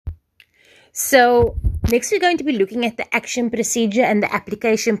So next we're going to be looking at the action procedure and the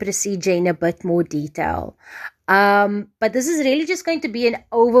application procedure in a bit more detail. But this is really just going to be an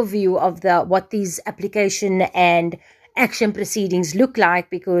overview of what these application and action proceedings look like,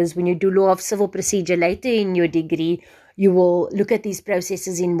 because when you do law of civil procedure later in your degree, you will look at these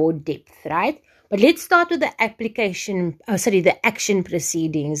processes in more depth, right? But let's start with the the action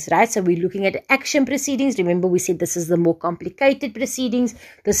proceedings, right? So we're looking at action proceedings. Remember, we said this is the more complicated proceedings.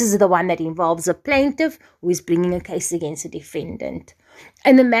 This is the one that involves a plaintiff who is bringing a case against a defendant.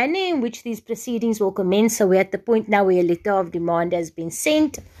 And the manner in which these proceedings will commence, so we're at the point now where a letter of demand has been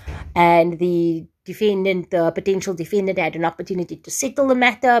sent and the potential defendant had an opportunity to settle the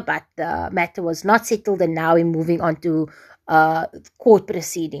matter, but the matter was not settled, and now we're moving on to court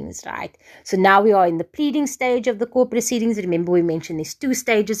proceedings, right? So now we are in the pleading stage of the court proceedings. Remember, we mentioned there's two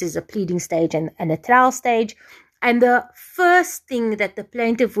stages. There's a pleading stage and a trial stage. And the first thing that the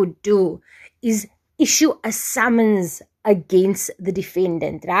plaintiff would do is issue a summons against the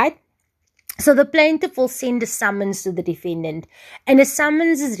defendant, right? So the plaintiff will send a summons to the defendant. And a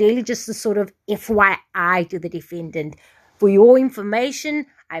summons is really just a sort of FYI to the defendant. For your information,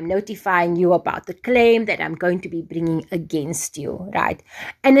 I'm notifying you about the claim that I'm going to be bringing against you, right?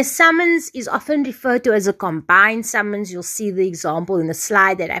 And a summons is often referred to as a combined summons. You'll see the example in the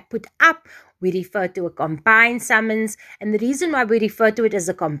slide that I put up. We refer to a combined summons. And the reason why we refer to it as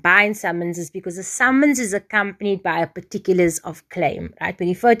a combined summons is because a summons is accompanied by a particulars of claim, right? We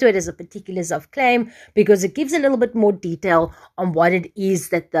refer to it as a particulars of claim because it gives a little bit more detail on what it is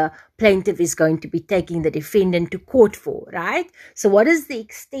that the plaintiff is going to be taking the defendant to court for, right? So what is the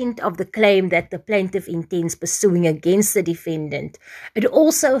extent of the claim that the plaintiff intends pursuing against the defendant? It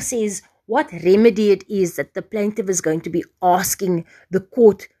also says what remedy it is that the plaintiff is going to be asking the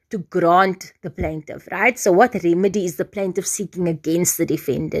court to grant the plaintiff, right? So what remedy is the plaintiff seeking against the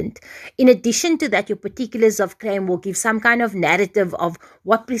defendant? In addition to that, your particulars of claim will give some kind of narrative of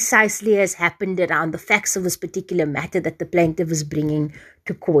what precisely has happened around the facts of this particular matter that the plaintiff is bringing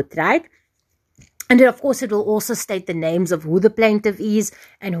to court, right? And then, of course, it will also state the names of who the plaintiff is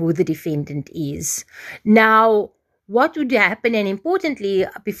and who the defendant is. Now, what would happen, and importantly,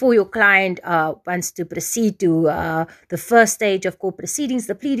 before your client wants to proceed to the first stage of court proceedings,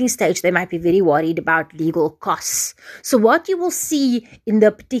 the pleading stage, they might be very worried about legal costs. So what you will see in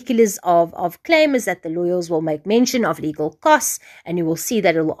the particulars of claim is that the lawyers will make mention of legal costs, and you will see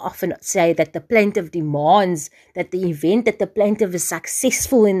that it will often say that the plaintiff demands that the event that the plaintiff is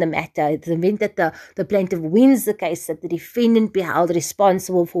successful in the matter, the event that the plaintiff wins the case, that the defendant be held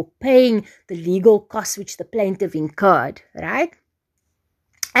responsible for paying the legal costs which the plaintiff incurred, right?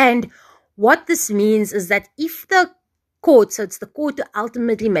 And what this means is that if the court, so it's the court who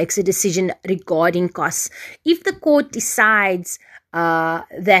ultimately makes a decision regarding costs, if the court decides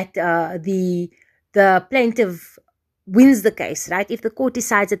that the plaintiff wins the case, right? If the court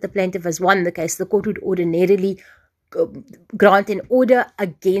decides that the plaintiff has won the case, the court would ordinarily grant an order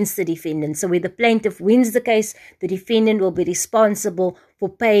against the defendant. So where the plaintiff wins the case, the defendant will be responsible for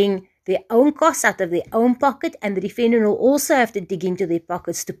paying their own costs out of their own pocket, and the defendant will also have to dig into their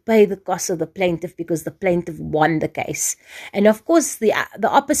pockets to pay the costs of the plaintiff because the plaintiff won the case. And of course, the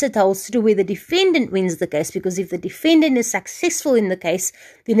opposite holds true where the defendant wins the case, because if the defendant is successful in the case,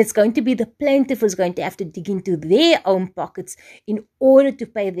 then it's going to be the plaintiff who's going to have to dig into their own pockets in order to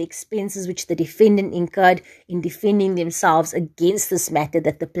pay the expenses which the defendant incurred in defending themselves against this matter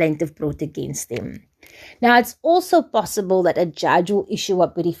that the plaintiff brought against them. Now, it's also possible that a judge will issue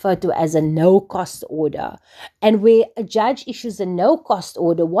what we refer to as a no-cost order. And where a judge issues a no-cost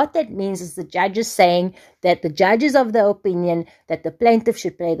order, what that means is the judge is saying that the judge is of the opinion that the plaintiff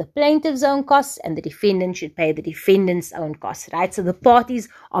should pay the plaintiff's own costs and the defendant should pay the defendant's own costs, right? So the parties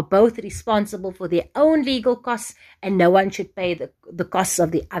are both responsible for their own legal costs and no one should pay the costs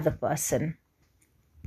of the other person.